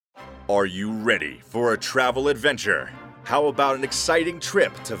Are you ready for a travel adventure? How about an exciting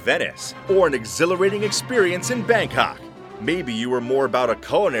trip to Venice or an exhilarating experience in Bangkok? Maybe you are more about a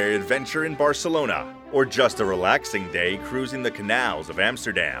culinary adventure in Barcelona or just a relaxing day cruising the canals of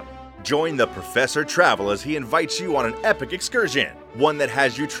Amsterdam. Join the Professor Travel as he invites you on an epic excursion, one that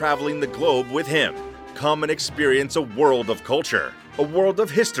has you traveling the globe with him. Come and experience a world of culture, a world of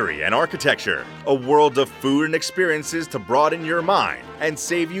history and architecture, a world of food and experiences to broaden your mind and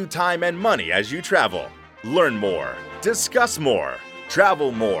save you time and money as you travel. Learn more, discuss more,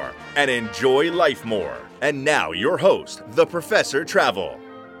 travel more, and enjoy life more. And now your host, the Professor Travel.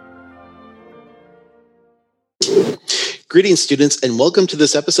 Greetings, students, and welcome to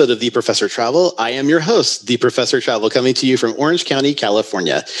this episode of The Professor Travel. I am your host, The Professor Travel, coming to you from Orange County,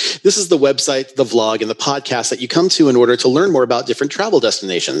 California. This is the website, the vlog, and the podcast that you come to in order to learn more about different travel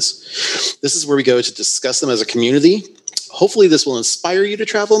destinations. This is where we go to discuss them as a community. Hopefully, this will inspire you to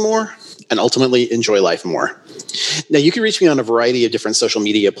travel more and ultimately enjoy life more. Now, you can reach me on a variety of different social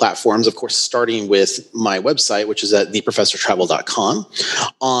media platforms, of course, starting with my website, which is at theprofessortravel.com.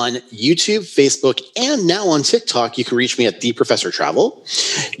 On YouTube, Facebook, and now on TikTok, you can reach me at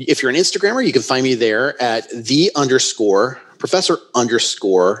theprofessortravel. If you're an Instagrammer, you can find me there at _professor_travel.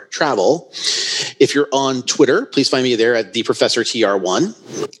 If you're on Twitter, please find me there at theprofessortr1.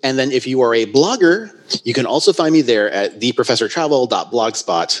 And then if you are a blogger, you can also find me there at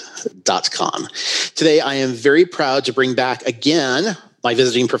theprofessortravel.blogspot.com. Today, I am very proud to bring back again my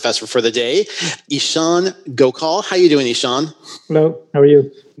visiting professor for the day, Ishan Gokal. How are you doing, Ishan? Hello, how are you?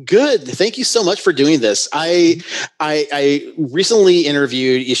 Good. Thank you so much for doing this. I recently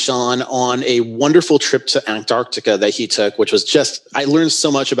interviewed Ishan on a wonderful trip to Antarctica that he took, which was just, I learned so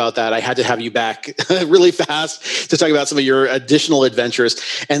much about that. I had to have you back really fast to talk about some of your additional adventures.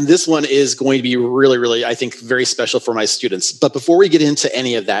 And this one is going to be really, really, I think, very special for my students. But before we get into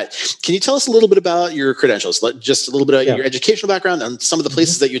any of that, can you tell us a little bit about your credentials, just a little bit of your educational background and some of the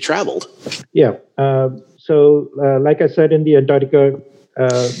places that you traveled? Yeah. So like I said in the Antarctica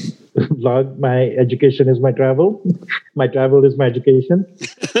vlog, my education is my travel. My travel is my education.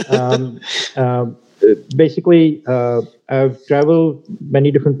 Basically, I've traveled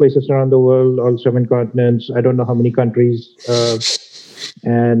many different places around the world, all 7 continents. I don't know how many countries.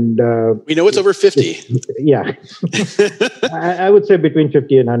 And we know it's over 50. Yeah. I would say between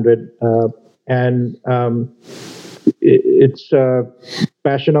 50 and 100. It's a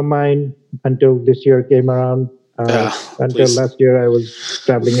passion of mine until this year came around. Until last year, I was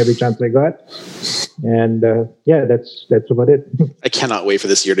traveling every chance I got. And that's about it. I cannot wait for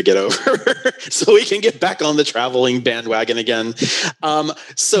this year to get over so we can get back on the traveling bandwagon again.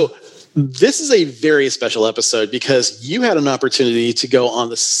 So this is a very special episode because you had an opportunity to go on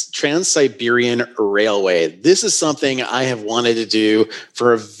the Trans-Siberian Railway. This is something I have wanted to do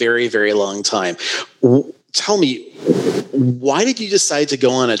for a very, very long time. Tell me, why did you decide to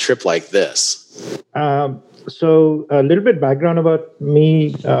go on a trip like this? So a little bit background about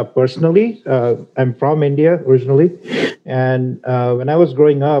me personally. I'm from India originally. And when I was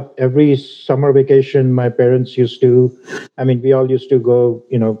growing up, every summer vacation, my parents we all used to go,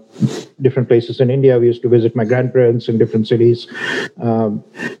 different places in India. We used to visit my grandparents in different cities. And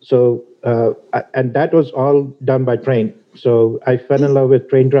that was all done by train. So I fell in love with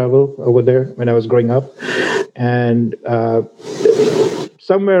train travel over there when I was growing up. And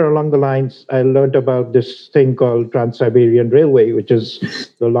somewhere along the lines, I learned about this thing called Trans-Siberian Railway, which is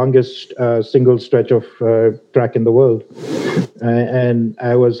the longest single stretch of track in the world. And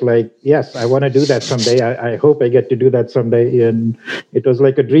I was like, yes, I want to do that someday. I hope I get to do that someday. And it was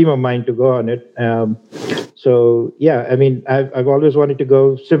like a dream of mine to go on it. I've always wanted to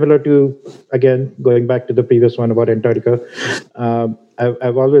go, similar to, again, going back to the previous one about Antarctica.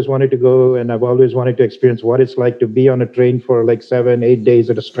 I've always wanted to go, and I've always wanted to experience what it's like to be on a train for like 7-8 days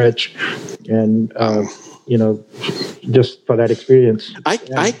at a stretch, and just for that experience.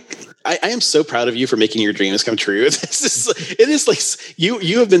 I am so proud of you for making your dreams come true. It is like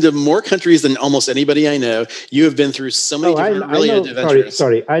you have been to more countries than almost anybody I know. You have been through so many different brilliant adventures.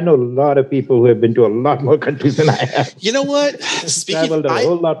 Sorry. I know a lot of people who have been to a lot more countries than I have. You know what? Traveled a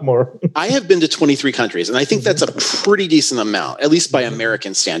whole lot more. I have been to 23 countries, and I think that's a pretty decent amount, at least by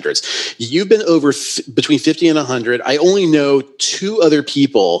American standards. You've been over between 50 and 100. I only know 2 other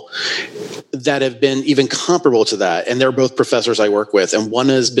people that have been even comparable to that, and they're both professors I work with, and one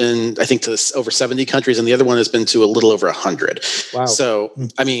has been been, I think, to over 70 countries, and the other one has been to a little over 100. Wow. So,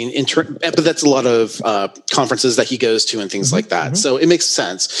 I mean, but that's a lot of conferences that he goes to and things like that. So it makes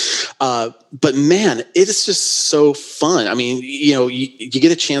sense. But man, it is just so fun. I mean, you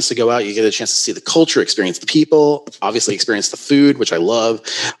get a chance to go out, you get a chance to see the culture, experience the people, obviously experience the food, which I love,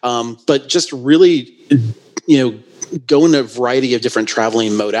 but just really, go in a variety of different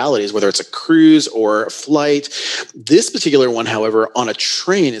traveling modalities, whether it's a cruise or a flight. This particular one, however, on a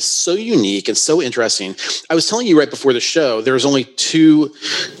train is so unique and so interesting. I was telling you right before the show, there was only 2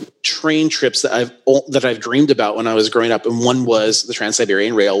 train trips that I've dreamed about when I was growing up, and one was the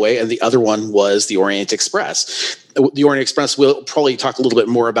Trans-Siberian Railway, and the other one was the Orient Express. The Orient Express we'll probably talk a little bit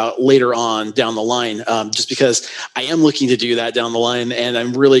more about later on down the line, just because I am looking to do that down the line, and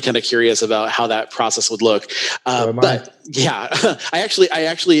I'm really kind of curious about how that process would look. But yeah, I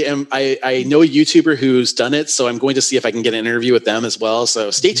actually am. I know a YouTuber who's done it, so I'm going to see if I can get an interview with them as well. So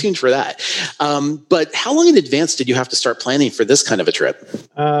stay tuned for that. But how long in advance did you have to start planning for this kind of a trip?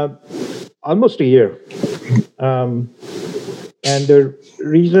 Almost a year. And the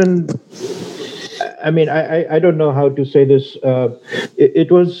reason, I mean, I don't know how to say this.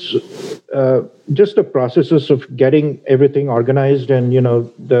 It was just the processes of getting everything organized and,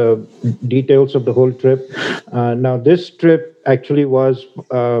 the details of the whole trip. Now, this trip actually was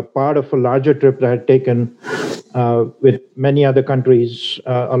part of a larger trip that I had taken with many other countries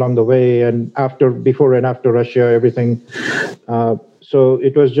along the way, and before and after Russia, everything. So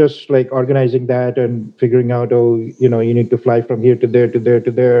it was just like organizing that and figuring out, you need to fly from here to there, to there,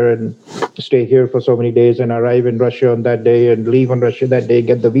 to there, and stay here for so many days and arrive in Russia on that day and leave on Russia that day,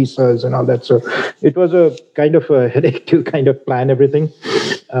 get the visas and all that. So it was a kind of a headache to kind of plan everything.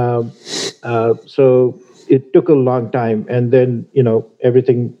 So it took a long time. And then,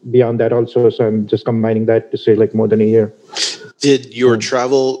 everything beyond that also. So I'm just combining that to say like more than a year. Did your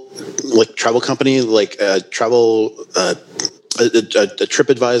travel company, a trip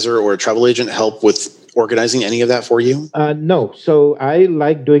advisor or a travel agent help with organizing any of that for you? No. So I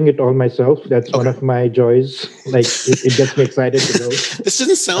like doing it all myself. That's one of my joys. Like it gets me excited to go. This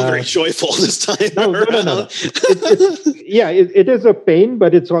didn't sound very joyful this time. No. It is a pain,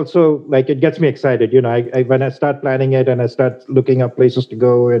 but it's also like it gets me excited. I when I start planning it and I start looking up places to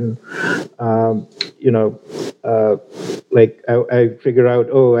go and, I figure out,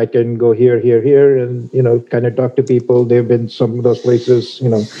 I can go here, and, kind of talk to people. They've been some of those places,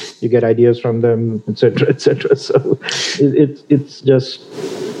 you get ideas from them, et cetera. So it's just,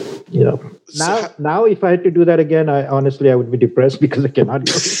 now if I had to do that again, I would be depressed because I cannot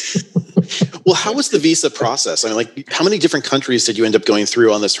go. Well, how was the visa process? I mean, how many different countries did you end up going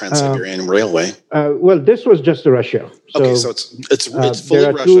through on this Trans-Siberian Railway? Well, this was just to Russia. So it's fully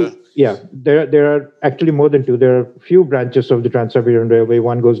Russia. There are actually more than 2. There are a few branches of the Trans-Siberian Railway.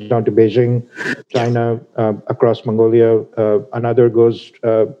 One goes down to Beijing, China, across Mongolia. Another goes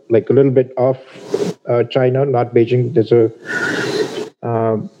a little bit off China, not Beijing. There's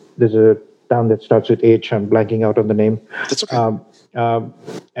a town that starts with H. I'm blanking out on the name. That's okay.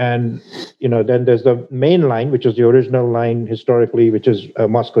 And then there's the main line, which is the original line historically, which is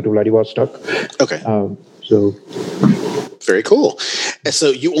Moscow to Vladivostok. Okay. So very cool. And so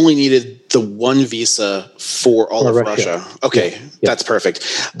you only needed the one visa for all of Russia. Okay, that's perfect.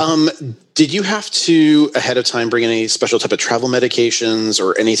 Did you have to ahead of time bring any special type of travel medications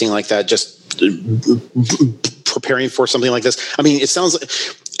or anything like that? Just preparing for something like this. I mean, it sounds like,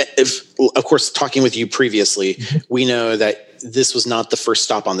 of course, talking with you previously, we know that this was not the first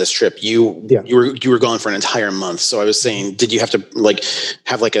stop on this trip. You were gone for an entire month. So I was saying, did you have to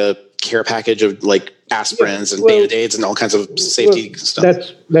have a care package of aspirins and Band-Aids and all kinds of safety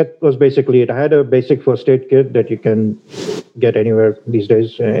stuff? That was basically it. I had a basic first aid kit that you can get anywhere these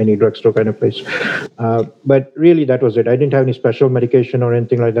days, any drugstore kind of place. But really, that was it. I didn't have any special medication or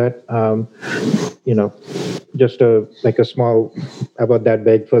anything like that. Just a small, about that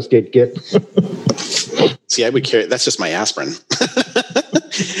big first aid kit. See, I would carry. That's just my aspirin.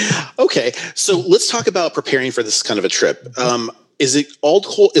 Okay, so let's talk about preparing for this kind of a trip. Is it all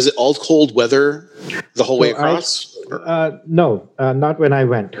cold? Is it all cold weather the whole way across? No, not when I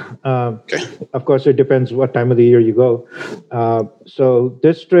went. Okay. Of course, it depends what time of the year you go. So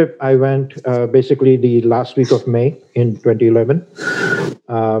this trip, I went basically the last week of May in 2011,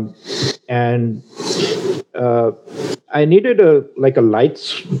 and I needed a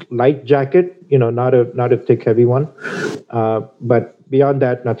light jacket, not a thick, heavy one. But beyond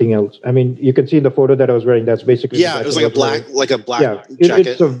that, nothing else. I mean, you can see in the photo that I was wearing. That's basically it was like a black jacket.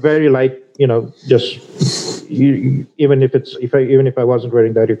 It's a very light. Just even if I wasn't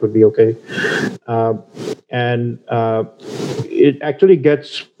wearing that, it would be okay. And it actually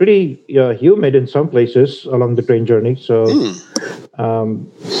gets pretty humid in some places along the train journey. So,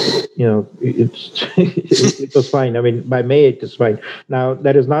 it was fine. I mean, by May it is fine. Now,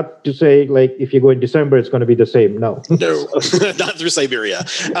 that is not to say like if you go in December, it's going to be the same. No, no, not through Siberia.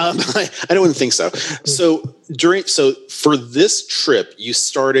 I don't think so. So for this trip, you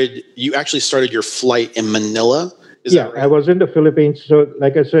actually started your flight in Manila. Is that right? I was in the Philippines. So,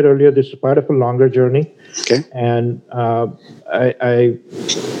 like I said earlier, this is part of a longer journey. Okay. And I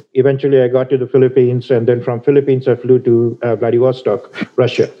eventually I got to the Philippines, and then from Philippines I flew to Vladivostok,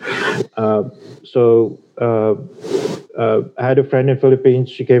 Russia. I had a friend in Philippines.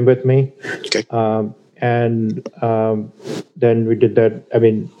 She came with me. Okay. Then we did that. I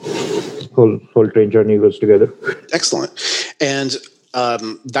mean, whole train journey was together. Excellent. And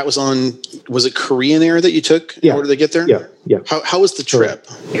that was it Korean Air that you took in order to get there? Yeah. How was the trip?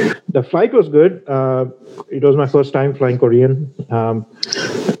 So, the flight was good. It was my first time flying Korean.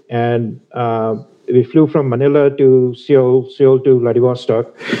 We flew from Manila to Seoul to Vladivostok.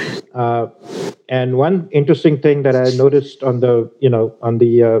 And one interesting thing that I noticed on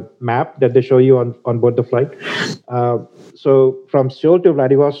the map that they show you on board the flight. So from Seoul to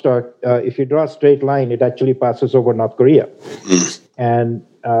Vladivostok, if you draw a straight line, it actually passes over North Korea. And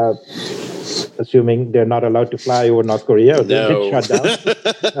assuming they're not allowed to fly over North Korea, they shut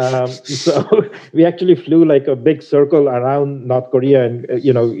down. So we actually flew like a big circle around North Korea, and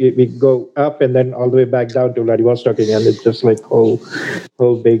we go up and then all the way back down to Vladivostok again. It's just like whole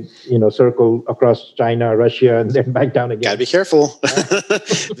big circle across China, Russia, and then back down again. Gotta be careful.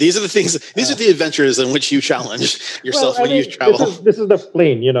 These are the things. These are the adventures in which you challenge yourself when you travel. This is the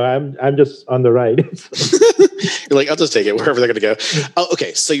plane. I'm just on the ride. You're like, I'll just take it wherever they're going to go. Oh,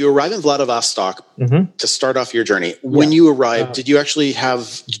 okay. So you arrive in Vladivostok to start off your journey. When you arrived, did you actually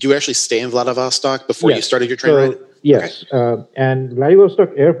stay in Vladivostok before you started your train ride? Yes. Okay. And Vladivostok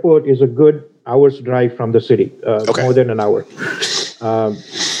Airport is a good hour's drive from the city, more than an hour.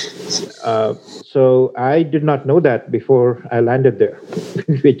 So I did not know that before I landed there,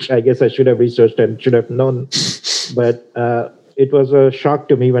 which I guess I should have researched and should have known. But it was a shock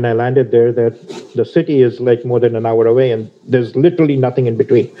to me when I landed there that the city is like more than an hour away and there's literally nothing in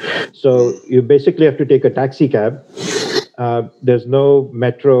between. So you basically have to take a taxi cab. There's no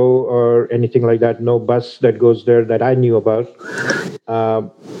metro or anything like that, no bus that goes there that I knew about. I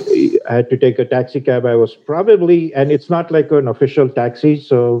had to take a taxi cab. I was probably, and it's not like an official taxi,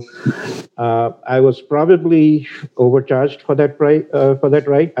 so I was probably overcharged for that ride.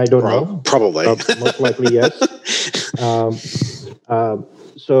 I don't know. Probably. Most likely, yes.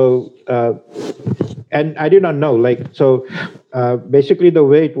 And I did not know. Basically, the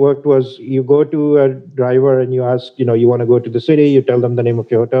way it worked was you go to a driver and you ask, you want to go to the city. You tell them the name of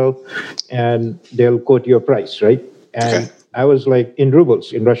your hotel, and they'll quote your price, right? And I was like in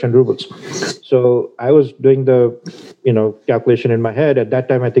Russian rubles. So I was doing the, calculation in my head. At that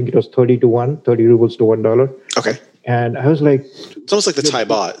time, I think it was 30 rubles to $1. Okay. And I was like, it's almost like the Thai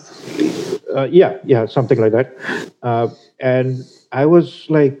baht. Yeah, something like that. And I was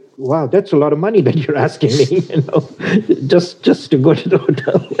like, wow, that's a lot of money that you're asking me, just to go to the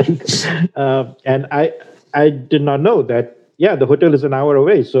hotel. And I did not know that, the hotel is an hour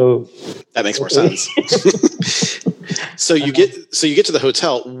away. So that makes more sense. So you get to the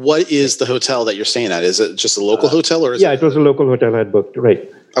hotel. What is the hotel that you're staying at? Is it just a local hotel, or is it was a local hotel I had booked, right?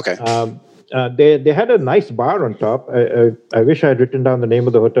 Okay. They had a nice bar on top. I wish I had written down the name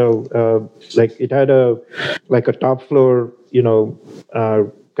of the hotel. It had a top floor,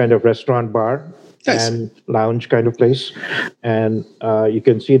 kind of restaurant bar. Nice. And lounge kind of place. And you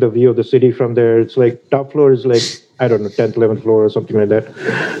can see the view of the city from there. It's like top floor is like, I don't know, 10th, 11th floor or something like that.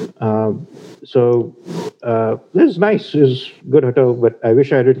 So it's nice. It's a good hotel, but I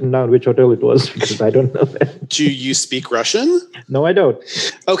wish I had written down which hotel it was because I don't know that. Do you speak Russian? No, I don't.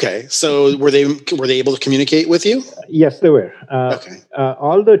 Okay. So were they able to communicate with you? Yes, they were.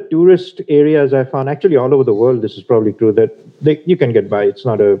 All the tourist areas I found, actually all over the world, this is probably true, that you can get by. It's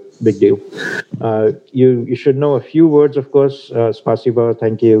not a big deal. You should know a few words, of course. Spasiba,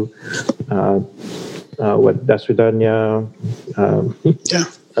 thank you. Do svidaniya.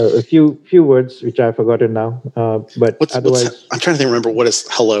 A few words which I've forgotten now, but otherwise, I'm trying to remember what is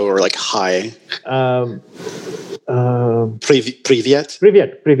hello or like hi. Privyet.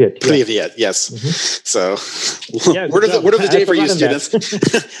 Privyet. Yes. Mm-hmm. So, word of the day for you students.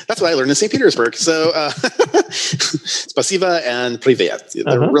 That's what I learned in St. Petersburg. So, spasiba and privyet.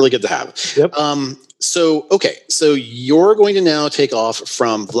 They're really good to have. Yep. So you're going to now take off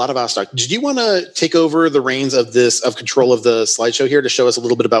from Vladivostok. Did you want to take over the reins of control of the slideshow here to show us a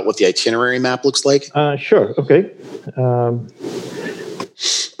little bit about what the itinerary map looks like? Sure. Okay.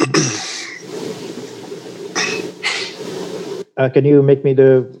 Can you make me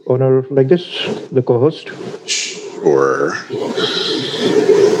the owner like this, the co-host? Sure.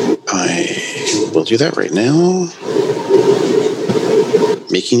 I will do that right now.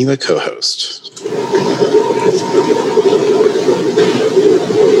 Making you a co-host.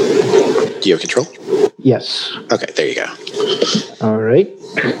 Do you have control? Yes. Okay, there you go. All right.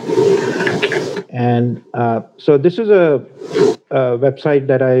 And so this is a website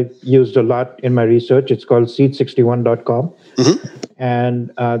that I used a lot in my research. It's called seat61.com. Mm-hmm.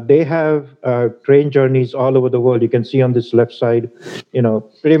 And they have train journeys all over the world. You can see on this left side,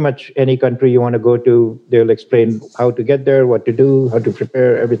 pretty much any country you want to go to, they'll explain how to get there, what to do, how to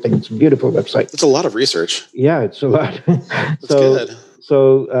prepare, everything. It's a beautiful website. It's a lot of research. Yeah, it's a lot. That's good.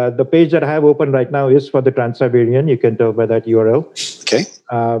 So the page that I have open right now is for the Trans-Siberian. You can tell by that URL. Okay.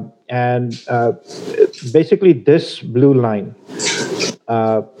 And basically this blue line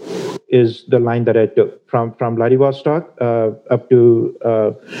is the line that I took from Vladivostok up to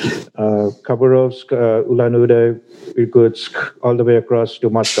Khabarovsk, Ulan-Ude, Irkutsk, all the way across to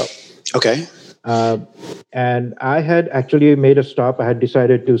Moscow. Okay. And I had actually made a stop. I had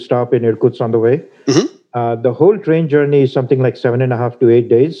decided to stop in Irkutsk on the way. Mm-hmm. The whole train journey is something like 7.5 to 8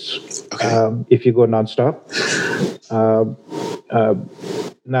 days, if you go nonstop.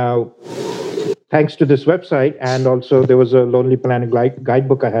 Now, thanks to this website, and also there was a Lonely Planet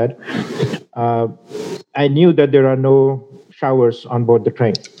guidebook I had, I knew that there are no showers on board the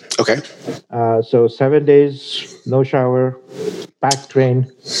train. Okay. So 7 days, no shower, packed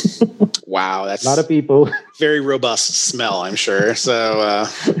train. Wow, that's a lot of people. Very robust smell, I'm sure. So,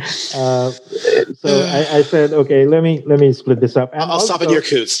 I said, okay, let me split this up. And I'll stop in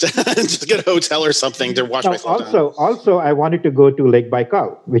Irkutsk and just get a hotel or something to wash myself down. Also, I wanted to go to Lake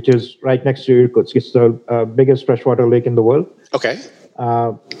Baikal, which is right next to Irkutsk. It's the biggest freshwater lake in the world. Okay.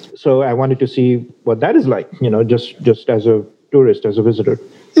 So I wanted to see what that is like, just as a tourist, as a visitor.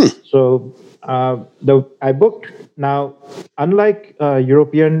 So I booked. Now, unlike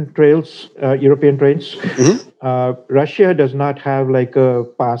European trains, mm-hmm. Russia does not have like a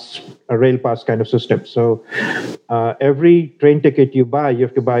rail pass kind of system. So every train ticket you buy, you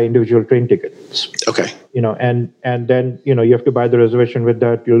have to buy individual train tickets. Okay. And then you have to buy the reservation with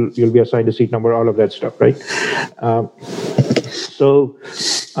that. You'll be assigned a seat number, all of that stuff, right? So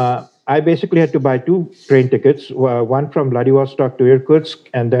I basically had to buy 2 train tickets, one from Vladivostok to Irkutsk,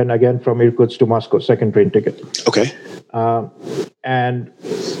 and then again from Irkutsk to Moscow, second train ticket. Okay. And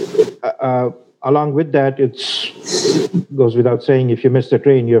along with that, it goes without saying, if you miss the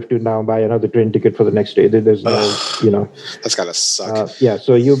train, you have to now buy another train ticket for the next day. There's no, That's gotta suck.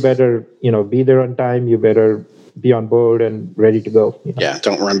 So you better, be there on time. You better be on board and ready to go. Yeah,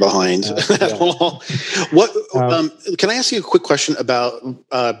 don't run behind at all. What can I ask you a quick question about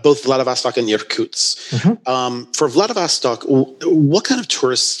both Vladivostok and Irkutsk? Mm-hmm. For Vladivostok, what kind of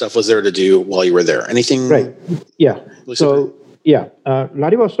tourist stuff was there to do while you were there? Anything? Right. Yeah.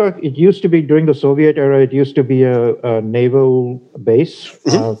 Vladivostok, it used to be, during the Soviet era, it used to be a naval base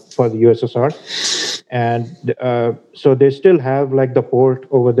for the USSR. And so they still have like the port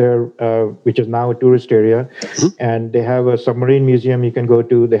over there, which is now a tourist area. Mm-hmm. And they have a submarine museum you can go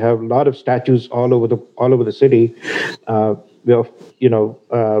to. They have a lot of statues all over the city. The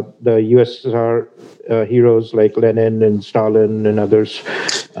USSR heroes like Lenin and Stalin and others,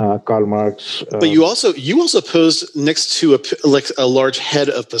 Karl Marx. But you also posed next to a large head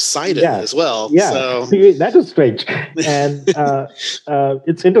of Poseidon as well. Yeah, so. That is strange. And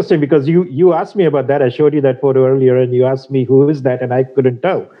it's interesting because you asked me about that. I showed you that photo earlier, and you asked me who is that, and I couldn't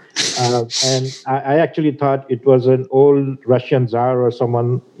tell. And I actually thought it was an old Russian Tsar or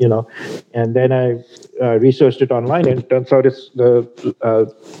someone, and then I researched it online, and it turns out it's the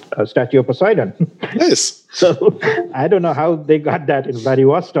statue of Poseidon. Nice. So I don't know how they got that in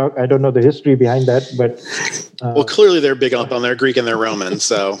Vladivostok. I don't know the history behind that, but... well, clearly they're big up on their Greek and their Roman,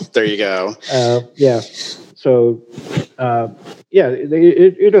 so there you go. Yeah. So,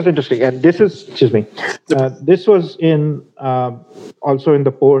 it was interesting. And this is, this was in also in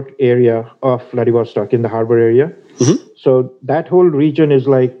the port area of Vladivostok, in the harbor area. Mm-hmm. So that whole region is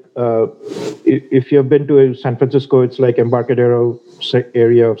like, if you've been to San Francisco, it's like Embarcadero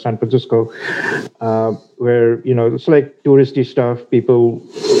area of San Francisco, where, it's like touristy stuff, people,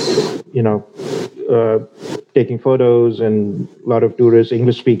 taking photos, and a lot of tourists,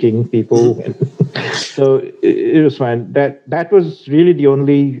 English-speaking people. So it was fine. That was really the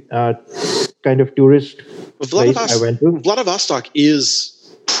only kind of tourist place I went to. Vladivostok is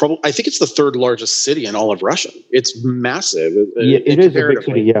probably, I think it's the third largest city in all of Russia. It's massive. Yeah, it is a big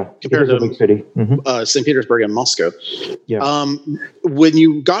city. Yeah, compared it is a big city. St. Petersburg and Moscow. Yeah. When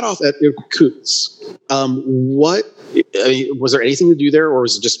you got off at Irkutsk, was there anything to do there, or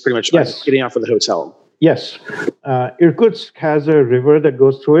was it just pretty much getting out for the hotel? Yes. Irkutsk has a river that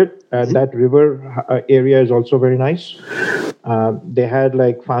goes through it, and that river area is also very nice. They had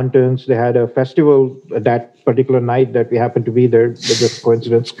like fountains. They had a festival that particular night that we happened to be there. But just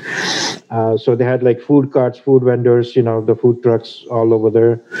coincidence. So they had like food carts, food vendors, the food trucks all over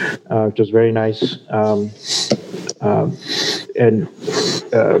there, which was very nice. And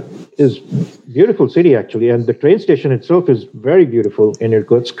is beautiful city actually, and the train station itself is very beautiful in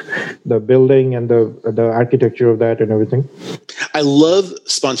Irkutsk. The building and the architecture of that and everything. I love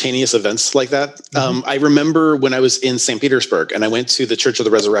spontaneous events like that. I remember when I was in St. Petersburg and I went to the Church of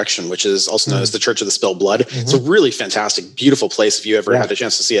the Resurrection, which is also known as the Church of the Spilled Blood. It's a really fantastic, beautiful place if you ever had a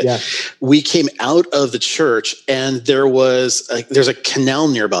chance to see it. Yeah. We came out of the church and there's a canal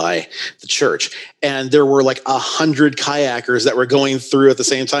nearby the church. And there were like 100 kayakers that were going through at the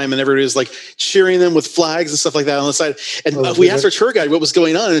same time, and everybody was like cheering them with flags and stuff like that on the side. And we asked our tour guide what was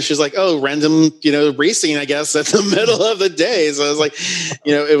going on, and she's like, "Oh, random, racing, I guess, at the middle of the day." So I was like,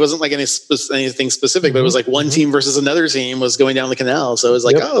 it wasn't like anything specific, but it was like one team versus another team was going down the canal. So it was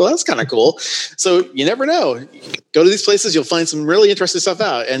like, oh, that's kind of cool. So you never know. Go to these places, you'll find some really interesting stuff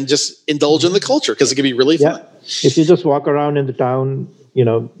out, and just indulge in the culture because it can be really fun. If you just walk around in the town,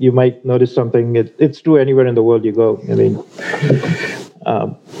 you might notice something. It's true anywhere in the world you go. I mean,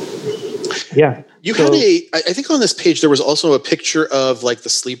 You had I think on this page there was also a picture of like the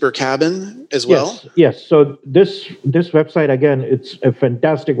sleeper cabin as well. Yes. So this website, again, it's a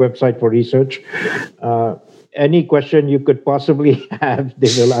fantastic website for research. Any question you could possibly have,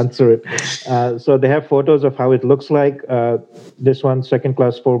 they will answer it. So they have photos of how it looks like. This one, second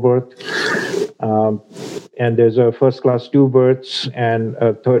class 4 berth. And there's a first class 2 berths and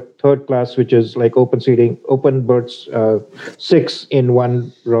a third class, which is like open seating, open berths, 6 in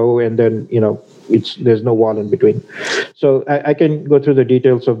one row, and then there's no wall in between. So I can go through the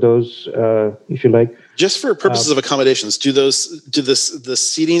details of those if you like. Just for purposes of accommodations, do the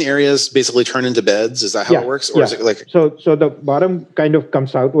seating areas basically turn into beds? Is that how it works, or is it like so the bottom kind of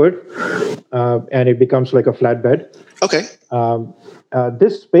comes outward and it becomes like a flat bed? Okay.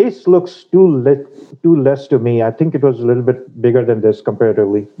 This space looks too less to me. I think it was a little bit bigger than this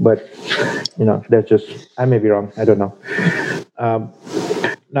comparatively, but that's just, I may be wrong. I don't know.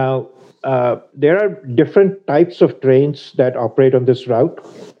 Now, there are different types of trains that operate on this route,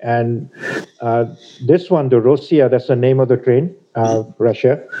 and this one, the Rossiya, that's the name of the train,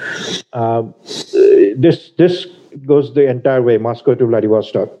 Russia. This goes the entire way, Moscow to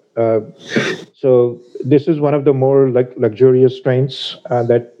Vladivostok. So this is one of the more luxurious trains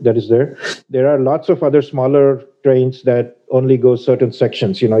that is there. There are lots of other smaller trains that only go certain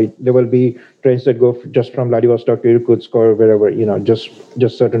sections. There will be trains that go just from Vladivostok to Irkutsk or wherever. Just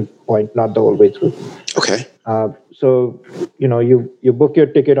certain point, not the whole way through. Okay. So you book your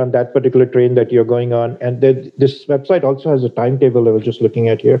ticket on that particular train that you're going on, and then this website also has a timetable I was just looking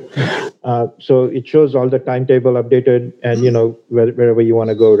at here. So it shows all the timetable updated, and wherever you want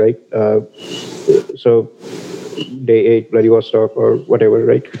to go, right? So day 8 Vladivostok or whatever,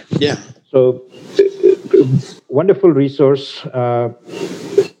 right? Yeah. So wonderful resource.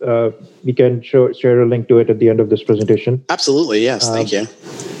 We can share a link to it at the end of this presentation. Absolutely, yes. Thank you.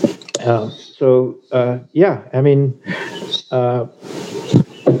 I mean,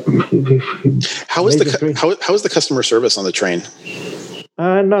 how is the customer service on the train?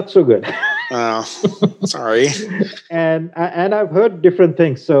 Not so good. Oh, sorry. and I've heard different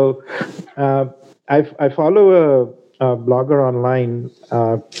things. So I follow a blogger online.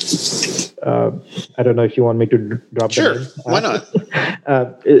 I don't know if you want me to drop Sure, that in. Why not?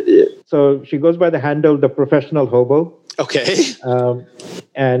 So she goes by the handle The Professional Hobo. Okay.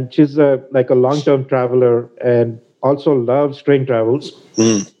 And she's a long-term traveler and also loves train travels.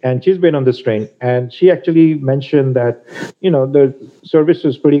 And she's been on this train. And she actually mentioned that, the service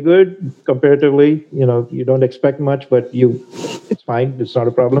is pretty good comparatively. You don't expect much, but it's fine. It's not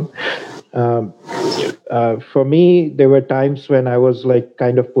a problem. For me, there were times when I was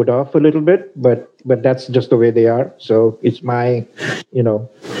kind of put off a little bit, but that's just the way they are. So it's my,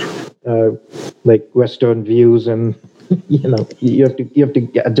 Western views, and you have to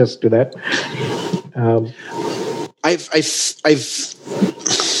adjust to that.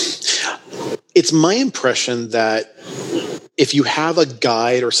 It's my impression that if you have a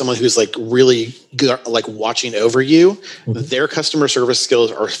guide or someone who's like really good, like watching over you, their customer service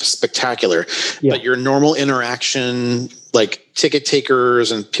skills are spectacular. Yeah. But your normal interaction, like ticket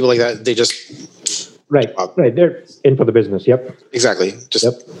takers and people like that, they just Right. They're in for the business. Yep. exactly. Just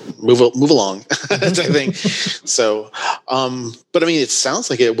move along type thing. So, but I mean, it sounds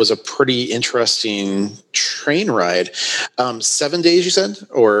like it was a pretty interesting train ride. 7 days, you said,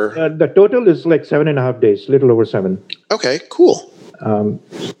 or The total is like 7.5 days, little over 7. okay, cool.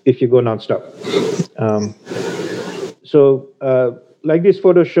 If you go nonstop. Like these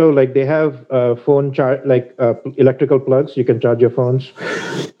photos show, like they have phone charge, like electrical plugs. You can charge your phones.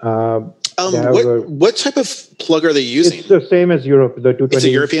 What type of plug are they using? It's the same as Europe. The 220. It's a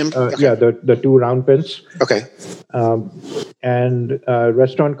European. Okay. Yeah, the two round pins. Okay. And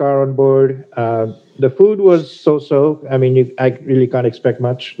restaurant car on board. The food was so-so. I mean, I really can't expect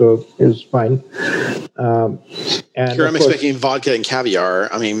much, so it was fine. And here I'm expecting vodka and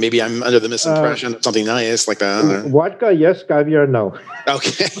caviar. I mean, maybe I'm under the misimpression of something nice like that. Vodka, yes. Caviar, no.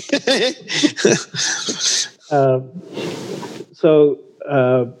 Okay.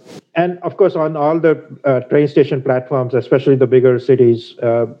 And of course, on all the train station platforms, especially the bigger cities,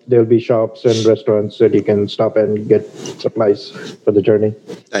 there'll be shops and restaurants that you can stop and get supplies for the journey.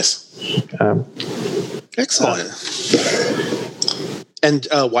 Nice. Excellent. And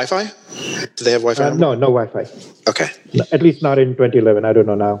Wi-Fi? Do they have Wi-Fi? No Wi-Fi. Okay. At least not in 2011. I don't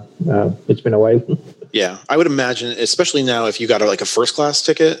know now. It's been a while. Yeah, I would imagine, especially now, if you got a first class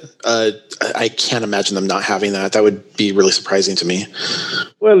ticket, I can't imagine them not having that. That would be really surprising to me.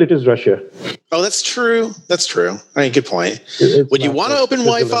 Well, it is Russia. Oh, that's true. That's true. I mean, good point. Would you want to open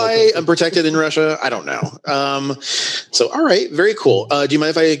Wi-Fi unprotected in Russia? I don't know. So, all right, very cool. Do you mind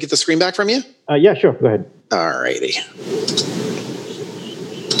if I get the screen back from you? Yeah, sure. Go ahead. All righty.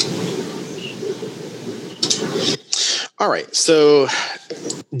 All right. So,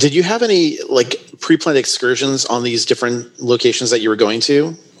 did you have any pre-planned excursions on these different locations that you were going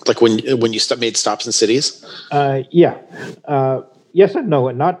to? Like when you made stops in cities? Yeah. Yes and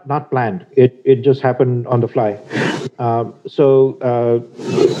no. Not planned. It just happened on the fly. I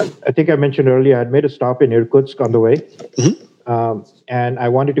think I mentioned earlier I had made a stop in Irkutsk on the way, and I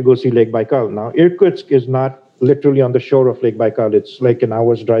wanted to go see Lake Baikal. Now, Irkutsk is not literally on the shore of Lake Baikal. It's like an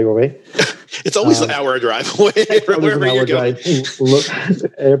hour's drive away. It's always an hour drive away from wherever you're going. Look,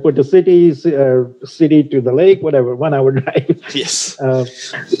 airport to city, city to the lake, whatever, 1 hour drive. Yes.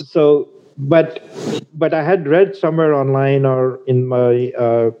 But I had read somewhere online or in my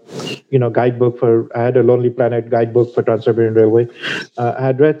guidebook I had a Lonely Planet guidebook for Trans-Siberian Railway. I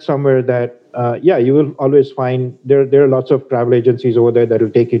had read somewhere that you will always find there are lots of travel agencies over there that will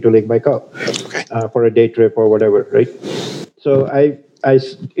take you to Lake Baikal for a day trip or whatever, right? So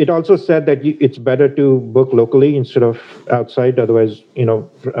it also said that it's better to book locally instead of outside. Otherwise,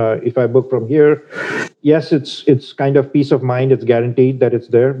 if I book from here, yes, it's kind of peace of mind. It's guaranteed that it's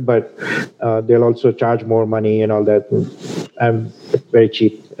there, but they'll also charge more money and all that. I'm very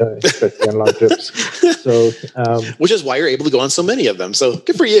cheap, especially on long trips. So, which is why you're able to go on so many of them. So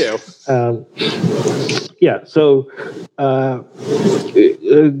good for you. Yeah. So got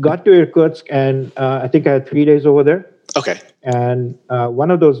to Irkutsk, and I think I had 3 days over there. Okay. And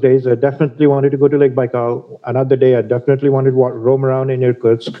one of those days, I definitely wanted to go to Lake Baikal. Another day, I definitely wanted to roam around in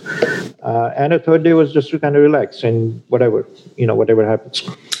Irkutsk. And a third day was just to kind of relax and whatever happens.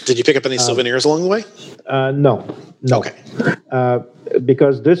 Did you pick up any souvenirs along the way? No. Okay.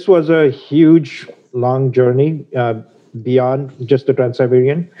 Because this was a huge, long journey beyond just the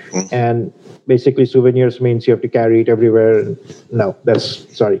Trans-Siberian. And basically, souvenirs means you have to carry it everywhere. No,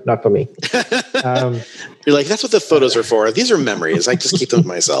 sorry, not for me. You're like, that's what the photos are for. These are memories. I just keep them to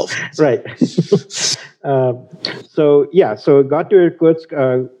myself. Right. So got to Irkutsk,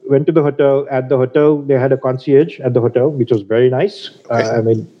 went to the hotel. At the hotel, they had a concierge at the hotel, which was very nice.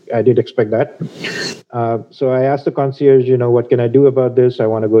 Okay. I did expect that. So I asked the concierge, what can I do about this? I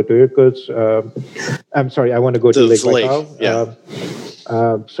want to go to Irkutsk. I'm sorry, I want to go to Lake Baikal. Yeah.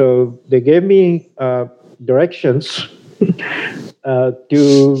 So they gave me directions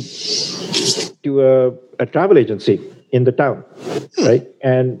to a travel agency in the town, right?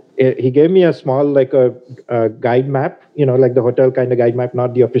 And he gave me a small, a guide map, like the hotel kind of guide map,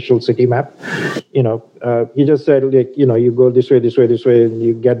 not the official city map. He just said, you go this way, and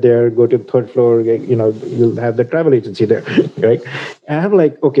you get there, go to the third floor, you'll have the travel agency there, right? And I'm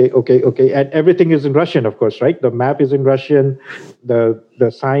like, okay. And everything is in Russian, of course, right? The map is in Russian, the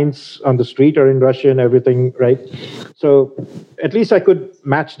signs on the street are in Russian, everything, right? So at least I could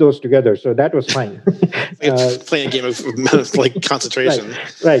match those together. So that was fine. Playing a game of concentration.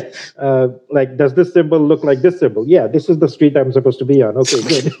 Right. Like, does this symbol look like this symbol? Yeah, this is the street I'm supposed to be on. Okay,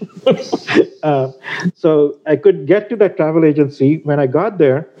 good. So I could get to that travel agency. When I got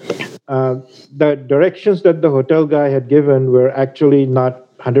there, the directions that the hotel guy had given were actually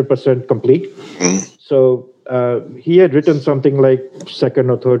not 100% complete. So he had written something like second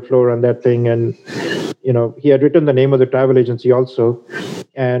or third floor on that thing, and he had written the name of the travel agency also.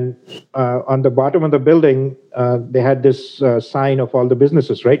 And on the bottom of the building, they had this sign of all the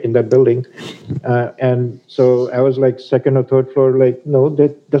businesses, right, in that building. And so I was like, second or third floor, like, no,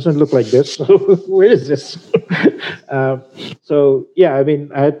 that doesn't look like this. So where is this? So, yeah, I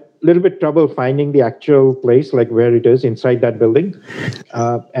mean, I had a little bit trouble finding the actual place, like where it is inside that building.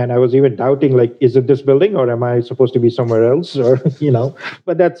 And I was even doubting, like, is it this building or am I supposed to be somewhere else? Or,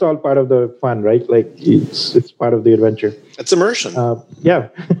 but that's all part of the fun, right? Like, it's part of the adventure. It's immersion. Yeah.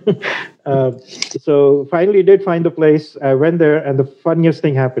 So finally did find the place. I went there and the funniest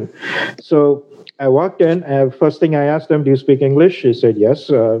thing happened. So I walked in and first thing I asked them, do you speak English? She said, yes,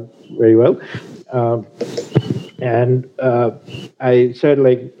 very well. And I said,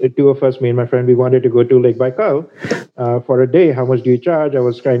 like, the two of us, me and my friend, we wanted to go to Lake Baikal for a day. How much do you charge? I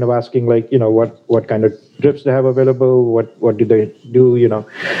was kind of asking, like, what kind of trips they have available. What do they do?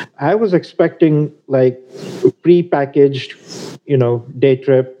 I was expecting like pre-packaged, day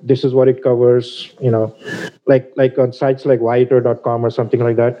trip. This is what it covers. Like on sites like Viator.com or something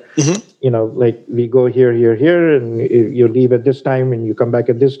like that. Like we go here, and you leave at this time and you come back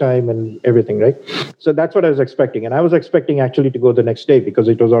at this time and everything, right? So that's what I was expecting. And I was expecting actually to go the next day because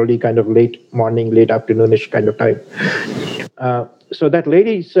it was already kind of late morning, late afternoonish kind of time. So that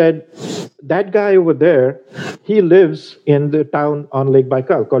lady said, that guy over there, he lives in the town on Lake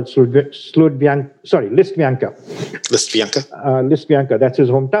Baikal called Listvianka. Listvianka, that's his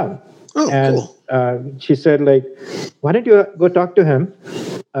hometown. Oh, and cool. She said, like, why don't you go talk to him?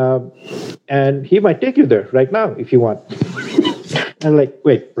 And he might take you there right now if you want. I'm like,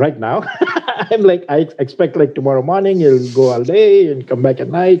 wait, right now? I'm like, I expect like tomorrow morning you'll go all day and come back at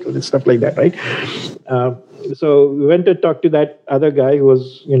night and stuff like that, right? So we went to talk to that other guy who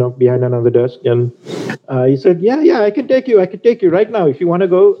was, behind another desk, and he said, yeah, I can take you right now if you want to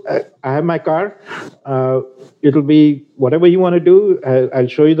go. I have my car. It'll be whatever you want to do. I'll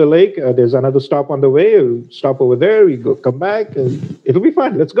show you the lake. There's another stop on the way. We'll stop over there. We go, come back, and it'll be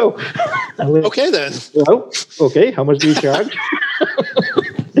fun. Let's go. Like, okay then. Well, okay. How much do you charge?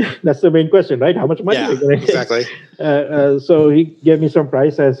 That's the main question, right? How much money are you going to take? Exactly. So he gave me some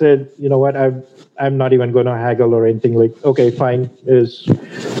price. I said, you know what? I'm not even going to haggle or anything. Like, okay, fine.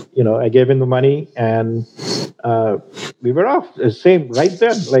 I gave him the money and we were off. Same right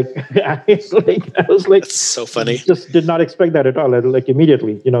then. Like, I was like, that's so funny. Just did not expect that at all. Like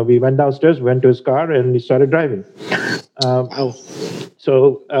immediately, we went downstairs, went to his car, and he started driving. Wow.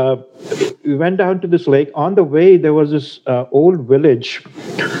 So we went down to this lake. On the way, there was this old village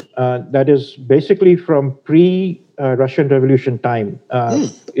that is basically from pre-Russian Revolution time.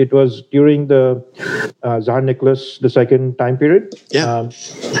 It was during the Tsar Nicholas II time period. Yeah.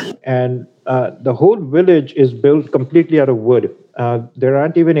 And the whole village is built completely out of wood. There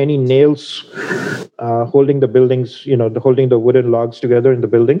aren't even any nails holding the buildings, holding the wooden logs together in the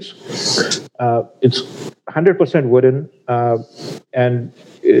buildings. It's 100% wooden, and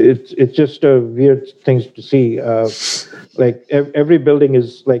it's just a weird thing to see. Like every building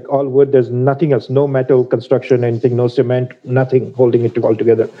is like all wood. There's nothing else, no metal construction, anything, no cement, nothing holding it all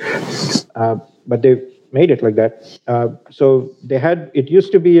together. But they made it like that. So they had. It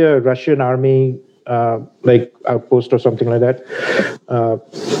used to be a Russian army like outpost or something like that.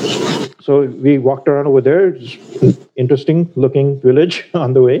 So we walked around over there. Interesting looking village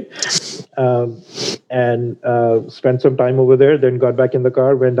on the way. And spent some time over there, then got back in the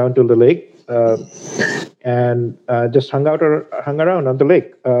car, went down to the lake, and just hung around on the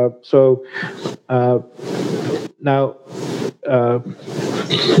lake. Now,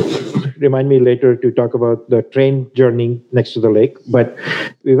 remind me later to talk about the train journey next to the lake. But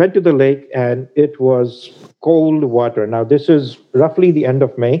we went to the lake, and it was cold water. Now, this is roughly the end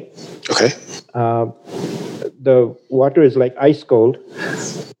of May. Okay. The water is like ice cold.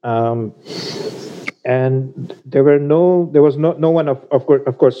 And there was no one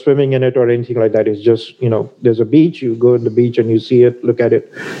of course swimming in it or anything like that. It's just there's a beach. You go to the beach and you see it, look at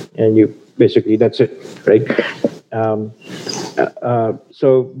it, and you basically that's it, right?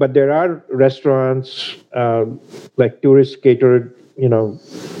 But there are restaurants like tourist catered,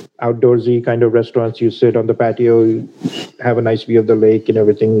 outdoorsy kind of restaurants. You sit on the patio, you have a nice view of the lake and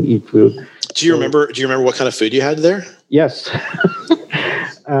everything. Eat food. Do you remember what kind of food you had there? Yes.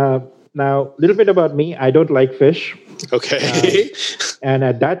 Now, a little bit about me. I don't like fish. Okay. And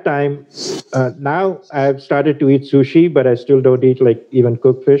at that time, now I've started to eat sushi, but I still don't eat like even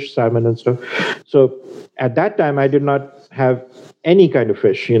cooked fish, salmon and stuff. So at that time, I did not have any kind of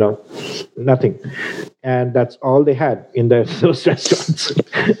fish, nothing. And that's all they had in those restaurants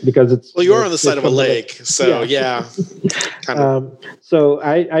because it's. Well, you are on the side of a lake, so yeah. Kind of. So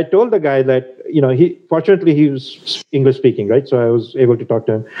I told the guy that, fortunately he was English speaking, right? So I was able to talk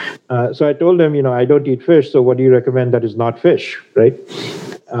to him. So I told him, I don't eat fish. So what do you recommend that is not fish, right?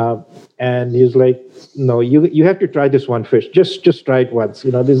 And he's like, no, you have to try this one fish. Just try it once.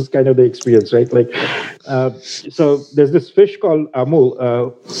 This is kind of the experience, right? Like, so there's this fish called amul,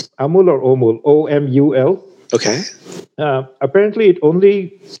 amul or omul, OMUL. Okay. Apparently, it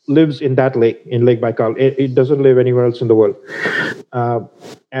only lives in that lake, in Lake Baikal. It doesn't live anywhere else in the world.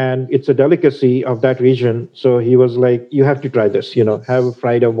 And it's a delicacy of that region. So he was like, you have to try this, have a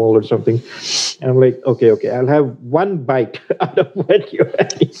fried mole or something. And I'm like, okay, I'll have one bite out of what you're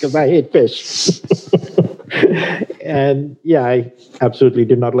having because I hate fish. And yeah, I absolutely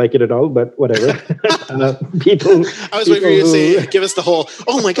did not like it at all, but whatever. People. I was waiting for you to say, give us the whole,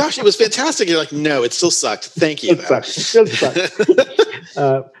 oh my gosh, it was fantastic. You're like, no, it still sucked. Thank you. It still sucked.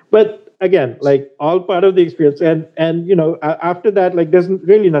 But again, like all part of the experience. And after that, like there's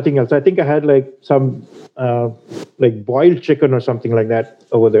really nothing else. I think I had like some like boiled chicken or something like that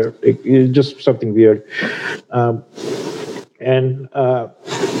over there. It's just something weird. And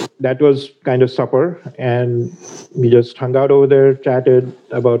that was kind of supper, and we just hung out over there, chatted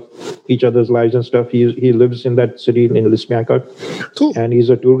about each other's lives and stuff. He lives in that city in Lisbyanka, cool. And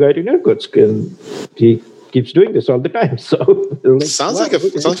he's a tour guide in Irkutsk, and he keeps doing this all the time. So like, sounds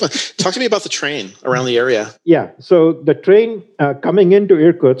fun. Talk to me about the train around the area. Yeah, so the train coming into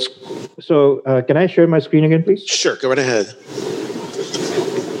Irkutsk. So can I share my screen again, please? Sure, go right ahead.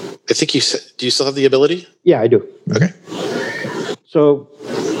 I think you said, do you still have the ability? Yeah, I do. Okay. So,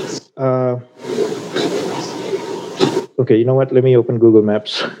 okay, you know what? Let me open Google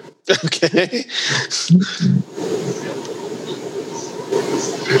Maps. Okay.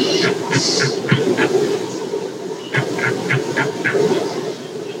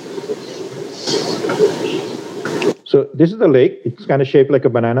 So this is the lake. It's kind of shaped like a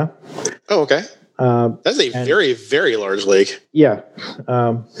banana. Oh, okay. That's a very, very large lake. Yeah.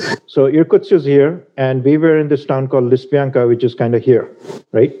 So Irkutsk is here, and we were in this town called Lisbyanka, which is kind of here,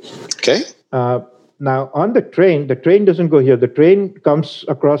 right? Okay. Now, on the train doesn't go here. The train comes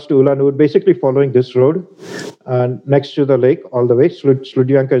across to Ulanur, basically following this road next to the lake all the way.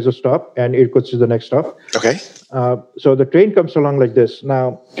 Sludyanka is a stop, and Irkutsk is the next stop. Okay. So the train comes along like this.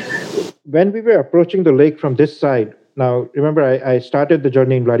 Now, when we were approaching the lake from this side, now, remember, I started the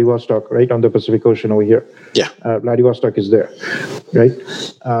journey in Vladivostok, right, on the Pacific Ocean over here. Yeah. Vladivostok is there, right?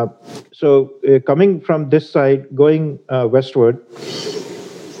 So coming from this side, going westward,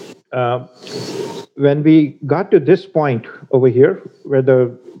 when we got to this point over here, where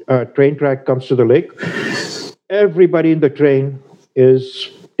the train track comes to the lake, everybody in the train is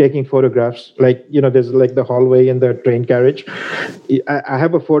taking photographs. Like, there's like the hallway in the train carriage. I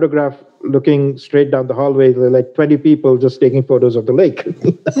have a photograph looking straight down the hallway. There are like 20 people just taking photos of the lake.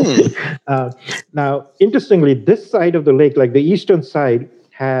 Now, interestingly, this side of the lake, like the eastern side,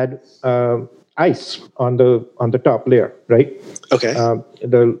 had ice on the top layer, right? Okay.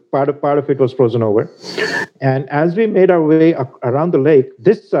 The part of it was frozen over, and as we made our way around the lake,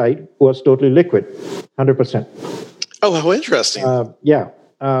 this side was totally liquid, 100%. Oh, how interesting! Yeah.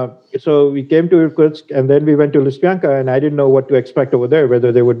 So we came to Irkutsk, and then we went to Lisbyanka, and I didn't know what to expect over there,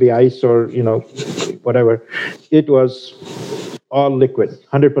 whether there would be ice or whatever. It was all liquid,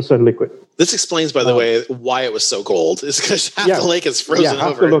 100% liquid. This explains, by the way, why it was so cold. It's because half the lake is frozen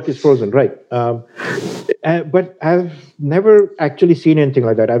half over. The lake is frozen, right. But I've never actually seen anything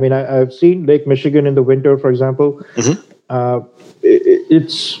like that. I mean, I've seen Lake Michigan in the winter, for example. Mm-hmm.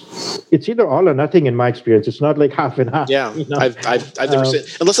 It's either all or nothing in my experience. It's not like half and half. Yeah, I've never seen,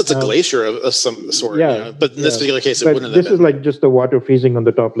 unless it's a glacier of some sort. Yeah, but in this particular case, it wouldn't have been. This is been. like just the water freezing on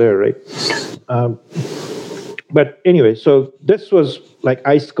the top layer, right? But anyway, so this was like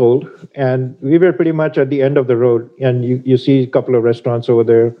ice cold, and we were pretty much at the end of the road, and you see a couple of restaurants over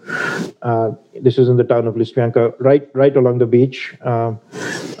there. This is in the town of Lisbyanka, right along the beach.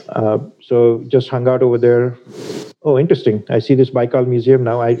 So just hung out over there. Oh, interesting. I see this Baikal Museum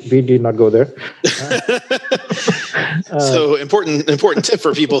now. We did not go there. So important tip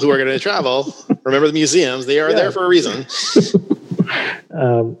for people who are going to travel. Remember the museums. They are there for a reason.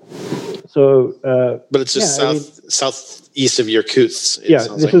 But it's just southeast of Irkutsk.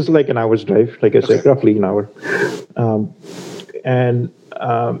 This is like an hour's drive, like I said, roughly an hour.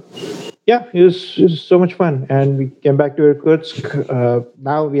 Yeah, it was so much fun. And we came back to Irkutsk.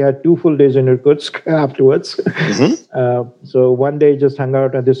 Now we had 2 full days in Irkutsk afterwards. So one day just hung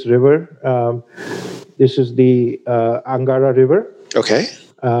out at this river. This is the Angara River. Okay.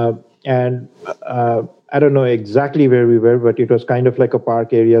 And I don't know exactly where we were, but it was kind of like a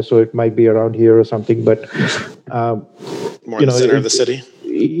park area, so it might be around here or something. But More in the center of the city.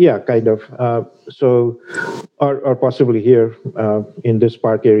 Yeah, kind of. Or possibly here in this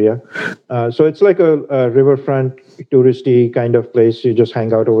park area. So it's like a riverfront touristy kind of place. You just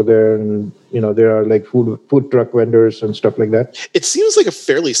hang out over there, and there are like food truck vendors and stuff like that. It seems like a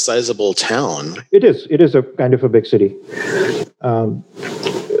fairly sizable town. It is. It is a kind of a big city.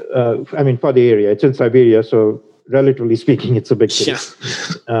 I mean, for the area, it's in Siberia, so relatively speaking, it's a big city.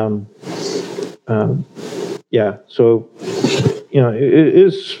 Yeah. So it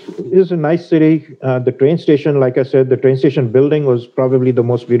is a nice city. The train station, like I said, the train station building was probably the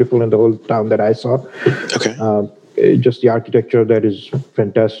most beautiful in the whole town that I saw. Okay. Just the architecture that is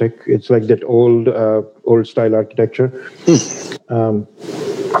fantastic. It's like that old style architecture.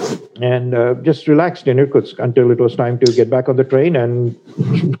 And just relaxed in Irkutsk until it was time to get back on the train and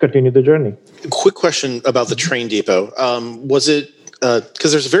continue the journey. Quick question about the train depot. Was it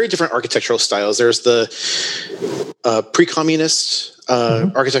because there's very different architectural styles. There's the pre-communist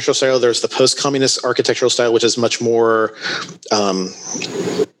architectural style. There's the post-communist architectural style, which is much more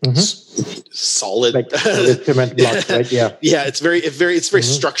solid, like cement blocks, right? Yeah, yeah. It's very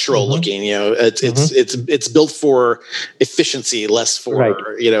structural looking. It's built for efficiency, less for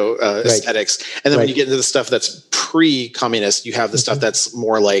aesthetics. And then when you get into the stuff that's pre-communist, you have the stuff that's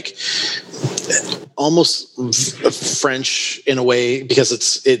more like almost French in a way, because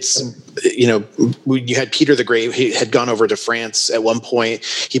it's you had Peter the Great. He had gone over to France at one point.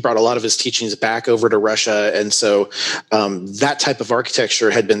 He brought a lot of his teachings back over to Russia, and so that type of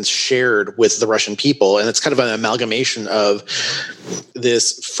architecture had been shared with the Russian people, and it's kind of an amalgamation of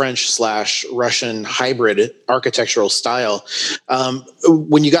this French/Russian hybrid architectural style.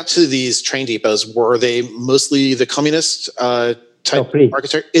 When you got to these train depots, were they mostly the communist type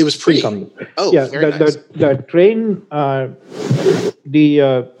architecture? It was pre-communist. Oh, yeah. Very nice. The train,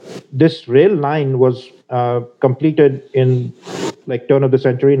 this rail line was completed in like turn of the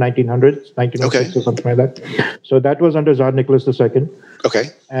century, 1900s, 1906 or something like that. So that was under Tsar Nicholas II. Okay.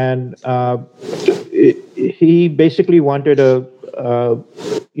 And he basically wanted a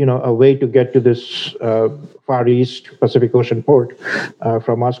way to get to this Far East Pacific Ocean port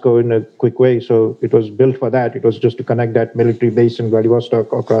from Moscow in a quick way. So it was built for that. It was just to connect that military base in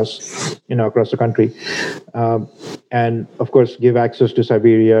Vladivostok across the country, and of course give access to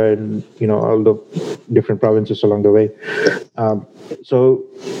Siberia and all the different provinces along the way.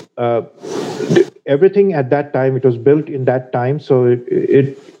 Everything at that time, it was built in that time. So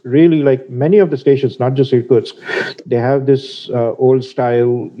it really, like many of the stations, not just Irkutsk, they have this old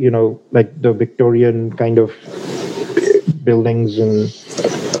style, like the Victorian kind of buildings, and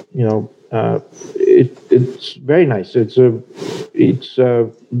it's very nice. It's a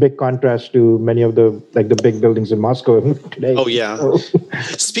big contrast to many of the big buildings in Moscow today. Oh yeah.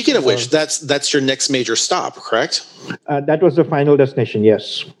 Speaking of which, that's your next major stop, correct? That was the final destination.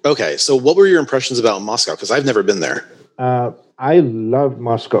 Yes. Okay. So what were your impressions about Moscow? Because I've never been there. I loved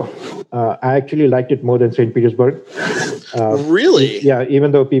Moscow. I actually liked it more than St. Petersburg. Really? Yeah,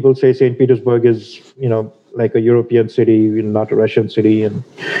 even though people say St. Petersburg is, like a European city, not a Russian city. And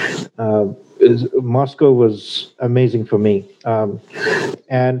Moscow was amazing for me.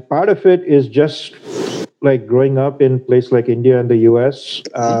 And part of it is just like growing up in place like India and the US.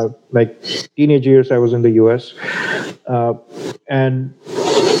 Like teenage years, I was in the US. And,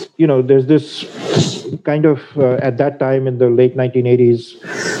 there's this kind of, at that time in the late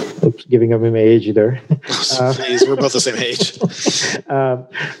 1980s, oops, giving away my age there. Please, we're both the same age.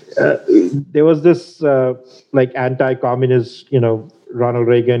 There was this like anti-communist, Ronald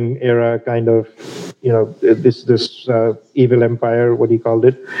Reagan era kind of, this evil empire, what he called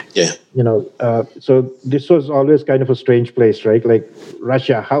it. Yeah. So this was always kind of a strange place, right? Like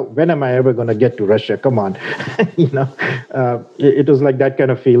Russia, when am I ever going to get to Russia? Come on. It was like that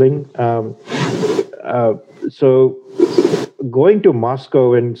kind of feeling. So going to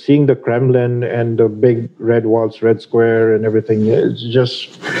Moscow and seeing the Kremlin and the big red walls, red square and everything, it's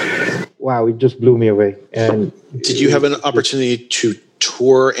just, wow, it just blew me away. And did you have an opportunity to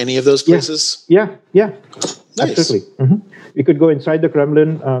tour any of those places? Yeah. Nice. Absolutely. Mm-hmm. We could go inside the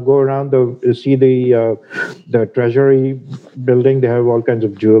Kremlin, go around see the treasury building. They have all kinds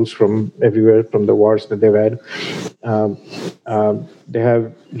of jewels from everywhere, from the wars that they've had. They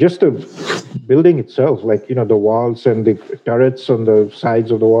have just a building itself, like, the walls and the turrets on the sides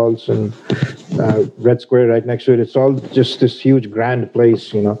of the walls and Red Square right next to it. It's all just this huge grand place,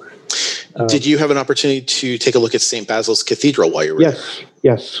 Did you have an opportunity to take a look at St. Basil's Cathedral while you were there?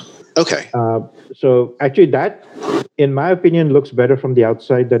 Yes. Okay. So actually that, in my opinion, looks better from the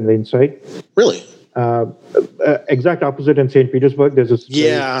outside than the inside. Really? Exact opposite in St. Petersburg. There's this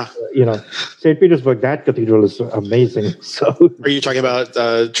St. Petersburg, that cathedral is amazing. So, are you talking about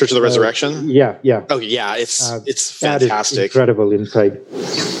Church of the Resurrection? Yeah. Oh, yeah, it's fantastic. That is incredible inside.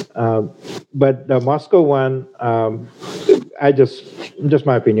 But the Moscow one, just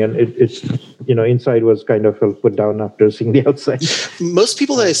my opinion, it's inside was kind of put down after seeing the outside. Most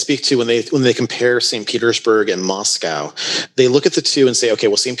people that I speak to when they compare St. Petersburg and Moscow, they look at the two and say, okay,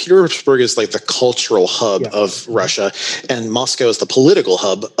 well, St. Petersburg is like the cultural hub of Russia, and Moscow is the political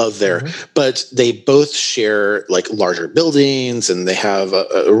hub of there. But they both share like larger buildings, and they have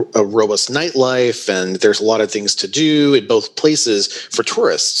a robust nightlife, and there's a lot of things to do in both places for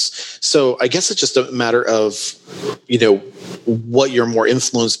tourists. So I guess it's just a matter of, what you're more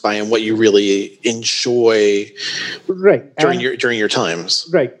influenced by and what you really enjoy during your times.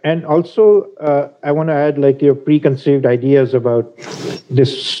 Right. And also I want to add like your preconceived ideas about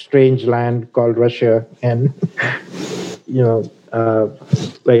this strange land called Russia, and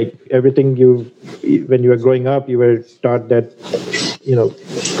like everything when you were growing up, you were taught that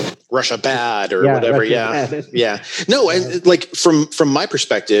Russia bad or whatever. Russia Yeah. No, and like from my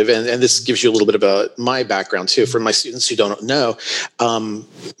perspective, and this gives you a little bit about my background too, for my students who don't know,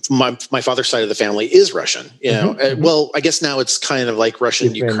 my father's side of the family is Russian, well, I guess now it's kind of like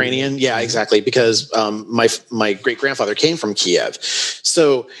Russian, Ukrainian. Yeah, exactly. Because my great grandfather came from Kiev.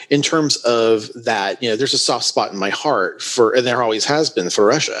 So in terms of that, there's a soft spot in my heart and there always has been for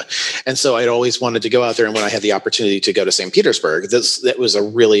Russia. And so I'd always wanted to go out there. And when I had the opportunity to go to St. Petersburg, that was a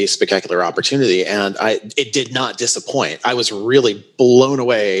really spectacular opportunity, and it did not disappoint. I was really blown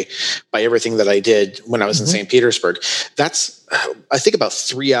away by everything that I did when I was in St. Petersburg. That's, I think, about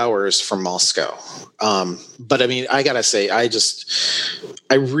 3 hours from Moscow. But I mean, I gotta say, I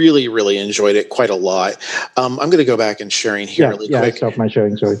really, really enjoyed it quite a lot. I'm going to go back and sharing here really quick. I stopped my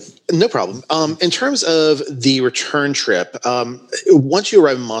sharing, sorry. No problem. In terms of the return trip, once you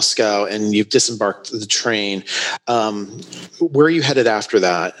arrive in Moscow and you've disembarked the train, where are you headed after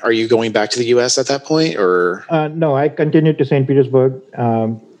that? Are you going back to the U.S. at that point, or? No, I continued to St. Petersburg.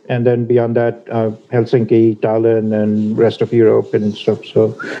 And then beyond that, Helsinki, Tallinn, and rest of Europe and stuff.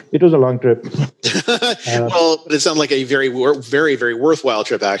 So it was a long trip. Well, it sounded like a very, very, very worthwhile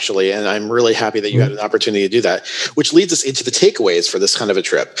trip, actually. And I'm really happy that you had an opportunity to do that, which leads us into the takeaways for this kind of a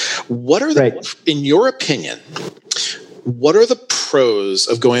trip. What are in your opinion, what are the pros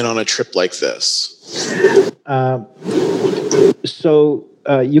of going on a trip like this? So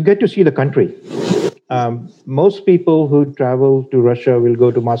you get to see the country. Most people who travel to Russia will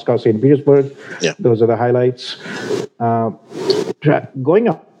go to Moscow, St. Petersburg. Yeah. Those are the highlights. Going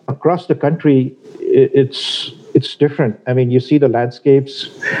across the country, it's different. I mean, you see the landscapes.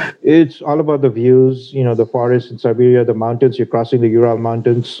 It's all about the views, the forests in Siberia, the mountains. You're crossing the Ural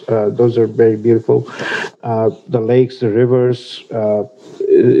Mountains. Those are very beautiful. The lakes, the rivers.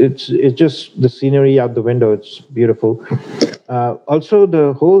 It's just the scenery out the window. It's beautiful. Also,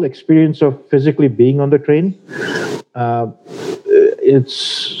 the whole experience of physically being on the train.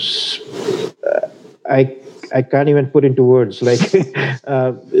 I can't even put into words, like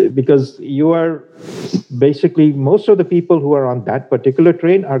because you are basically, most of the people who are on that particular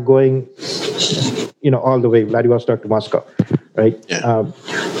train are going, all the way Vladivostok to Moscow, right? Yeah.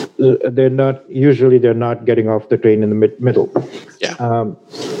 They're not getting off the train in the middle. Yeah.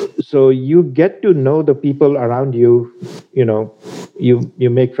 So you get to know the people around you. You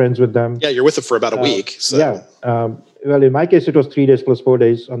make friends with them. Yeah, you're with them for about a week. So. Yeah. Well, in my case, it was 3 days plus 4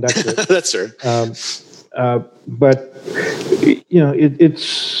 days on that trip. That's true. But it's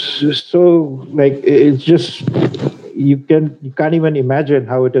so like it's just you can't even imagine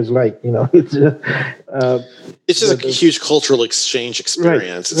how it is like. It's just a huge cultural exchange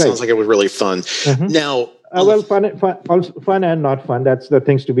experience. It sounds like it was really fun. Now. Well, fun and not fun. That's the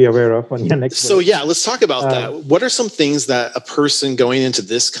things to be aware of on your next. So let's talk about that. What are some things that a person going into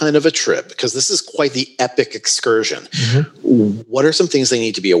this kind of a trip, because this is quite the epic excursion, what are some things they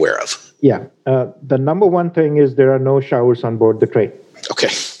need to be aware of? Yeah. The number one thing is there are no showers on board the train. Okay.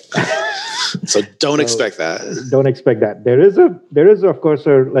 So don't expect that. Don't expect that. There is of course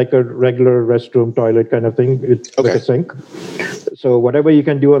a regular restroom toilet kind of thing with a sink. So whatever you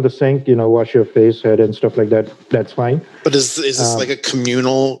can do on the sink, wash your face, head, and stuff like that. That's fine. But is this like a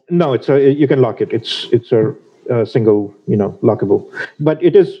communal? No, you can lock it. It's a single, lockable. But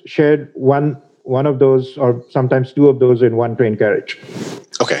it is shared one of those, or sometimes two of those in one train carriage.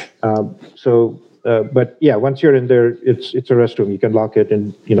 Okay. But yeah, once you're in there, it's a restroom. You can lock it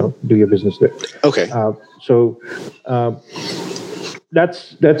and do your business there. Okay.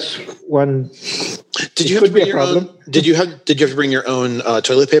 That's one. Did you have to bring your own? Did you have to bring your own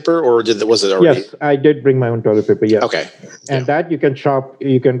toilet paper, or was it already? Yes, I did bring my own toilet paper. Yeah. Okay. And that you can shop.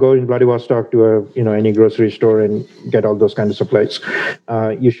 You can go in Vladivostok to any grocery store and get all those kinds of supplies.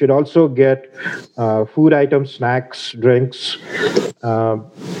 You should also get food items, snacks, drinks.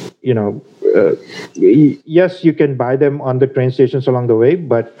 Yes, you can buy them on the train stations along the way,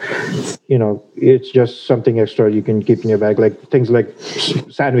 but it's just something extra you can keep in your bag, like things like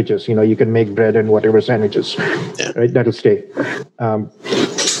sandwiches. You can make bread and whatever sandwiches, right? That'll stay.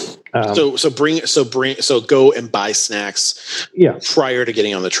 So go and buy snacks. Yeah. Prior to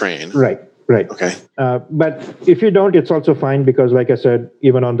getting on the train. Right. Okay. But if you don't, it's also fine because, like I said,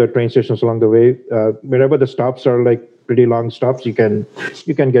 even on the train stations along the way, wherever the stops are like pretty long stops, you can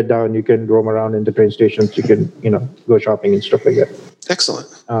get down, you can roam around in the train stations, you can go shopping and stuff like that. Excellent.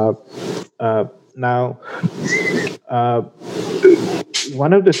 Now,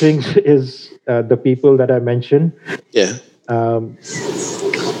 one of the things is the people that I mentioned. Yeah.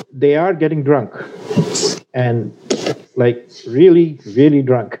 They are getting drunk, and like really, really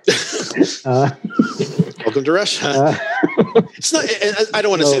drunk. Welcome to Russia. It's not. I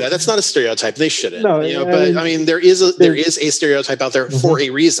don't want to say that. That's not a stereotype. They shouldn't. No, but I mean, there is a stereotype out there for a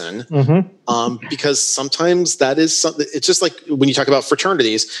reason. Because sometimes that is something. It's just like when you talk about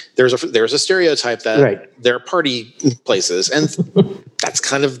fraternities. There's a stereotype that they're party places, and that's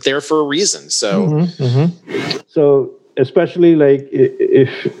kind of there for a reason. So, so especially like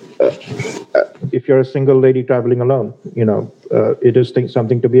if you're a single lady traveling alone, it is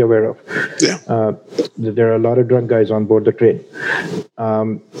something to be aware of. Yeah. There are a lot of drunk guys on board the train.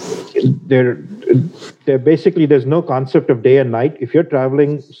 They're basically, there's no concept of day and night. If you're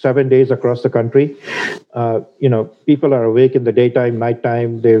traveling 7 days across the country, people are awake in the daytime,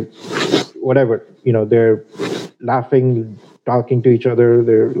 nighttime, they're laughing, talking to each other.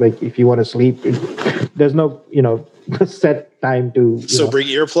 They're like, if you want to sleep, there's no, set time to bring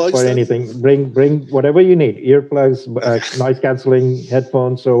earplugs or anything. Bring whatever you need, earplugs, noise canceling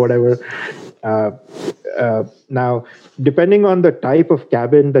headphones or whatever. Now, depending on the type of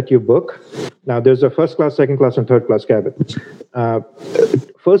cabin that you book, now there's a first class, second class, and third class cabin.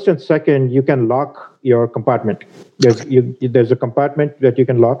 First and second, you can lock your compartment. There's a compartment that you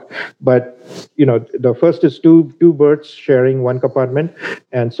can lock, but the first is two berths sharing one compartment,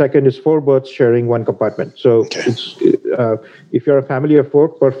 and second is 4 berths sharing one compartment. So it's if you're a family of 4,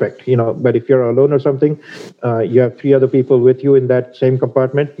 perfect. But if you're alone or something, you have 3 other people with you in that same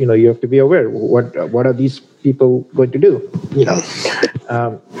compartment. You have to be aware what are these people going to do.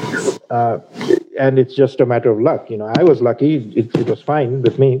 And it's just a matter of luck. I was lucky; it was fine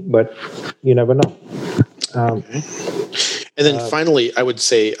with me, but you never know. And then finally, I would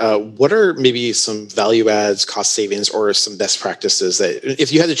say, what are maybe some value adds, cost savings, or some best practices that,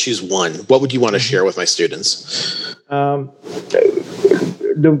 if you had to choose one, what would you want to share with my students? The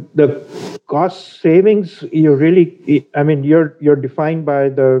cost savings, you're defined by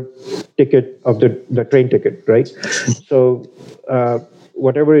the ticket of the train ticket, right? So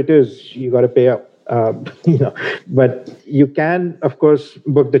whatever it is, you got to pay up. But you can, of course,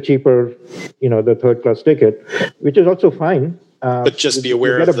 book the cheaper, the third class ticket, which is also fine. But just be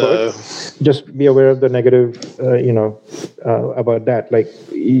aware of just be aware of the negative, about that. Like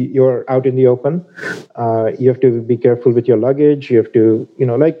you're out in the open, you have to be careful with your luggage. You have to,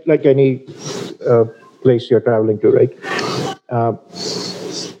 like any place you're traveling to, right?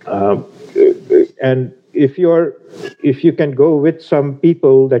 And if you can go with some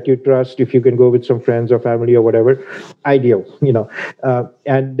people that you trust, if you can go with some friends or family or whatever, ideal,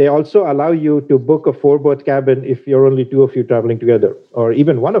 and they also allow you to book a 4-berth cabin if you're only 2 of you traveling together, or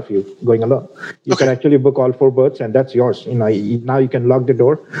even 1 of you going alone. You can actually book all 4 berths, and that's yours. Now you can lock the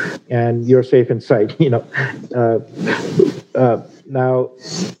door and you're safe inside. Now,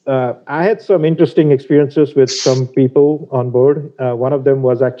 I had some interesting experiences with some people on board. One of them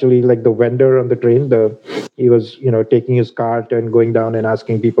was actually like the vendor on the train. He was, taking his cart and going down and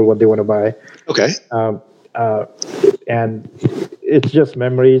asking people what they want to buy. Okay. And it's just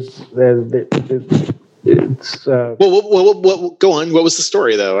memories. It's well, go on. What was the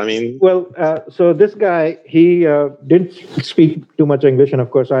story, though? I mean, so this guy, he didn't speak too much English, and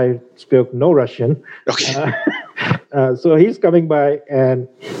of course, I spoke no Russian. Okay. So he's coming by, and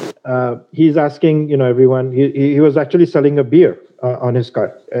he's asking, everyone. He was actually selling a beer on his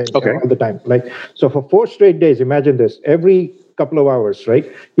cart all the time. So for 4 straight days, imagine this. Every couple of hours, right?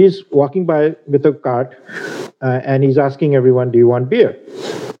 He's walking by with a cart, and he's asking everyone, "Do you want beer?"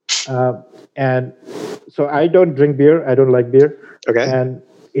 And so I don't drink beer. I don't like beer. Okay. And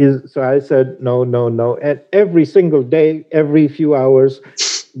so I said, no, no, no. And every single day, every few hours,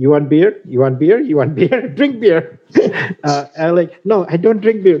 "You want beer? You want beer? You want beer? Drink beer." I'm like, "No, I don't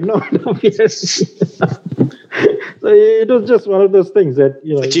drink beer. No, no beer." So it was just one of those things that,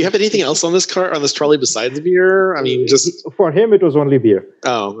 Do you have anything else on this cart, on this trolley besides beer? I mean, just for him, it was only beer.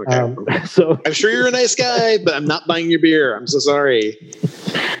 Oh, okay. So I'm sure you're a nice guy, but I'm not buying your beer. I'm so sorry.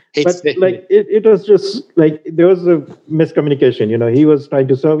 But it was just like there was a miscommunication. He was trying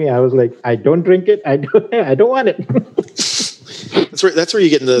to sell me. I was like, "I don't drink it. I don't want it." That's where you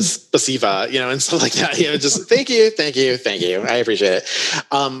get into spasiba, and stuff like that. Just thank you. I appreciate it.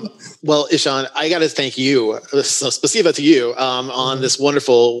 Well, Ishan, I got to thank you. So spasiba to you on this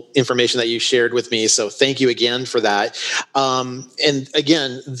wonderful information that you shared with me. So thank you again for that. And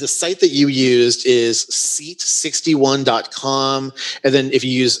again, the site that you used is seat61.com. And then if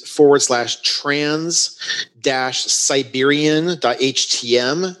you use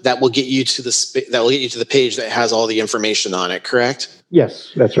 /trans-siberian.htm, that will get you to the page that has all the information on it, correct?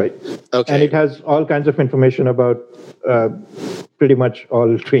 Yes, that's right. Okay. And it has all kinds of information about pretty much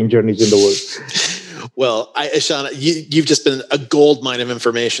all train journeys in the world. Well, Ishan, you've just been a gold mine of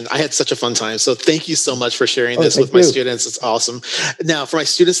information. I had such a fun time. So thank you so much for sharing this with my students. It's awesome. Now, for my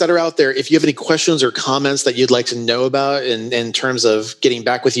students that are out there, if you have any questions or comments that you'd like to know about in terms of getting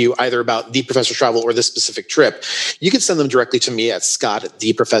back with you, either about The Professor Travel or this specific trip, you can send them directly to me at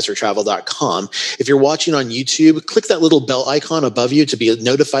scott@theprofessortravel.com. If you're watching on YouTube, click that little bell icon above you to be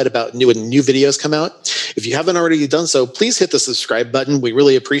notified about when new videos come out. If you haven't already done so, please hit the subscribe button. We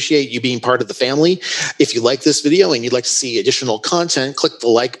really appreciate you being part of the family. If you like this video and you'd like to see additional content, click the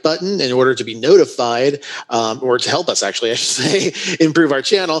like button in order to be notified, or to help us, actually, I should say, improve our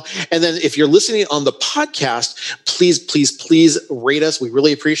channel. And then if you're listening on the podcast, please, please, please rate us. We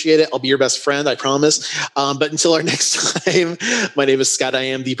really appreciate it. I'll be your best friend, I promise. But until our next time, my name is Scott. I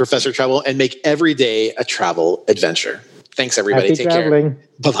am the Professor Travel, and make every day a travel adventure. Thanks, everybody. Happy Take traveling.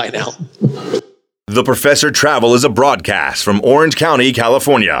 care. Bye-bye now. The Professor Travel is a broadcast from Orange County,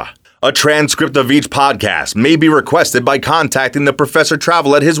 California. A transcript of each podcast may be requested by contacting the Professor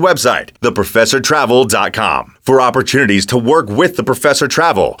Travel at his website, theprofessortravel.com. For opportunities to work with the Professor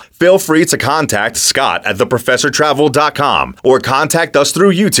Travel, feel free to contact Scott at theprofessortravel.com or contact us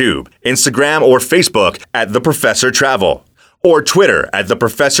through YouTube, Instagram, or Facebook at The Professor Travel, or Twitter at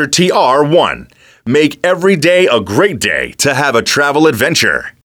TheProfessorTR1. Make every day a great day to have a travel adventure.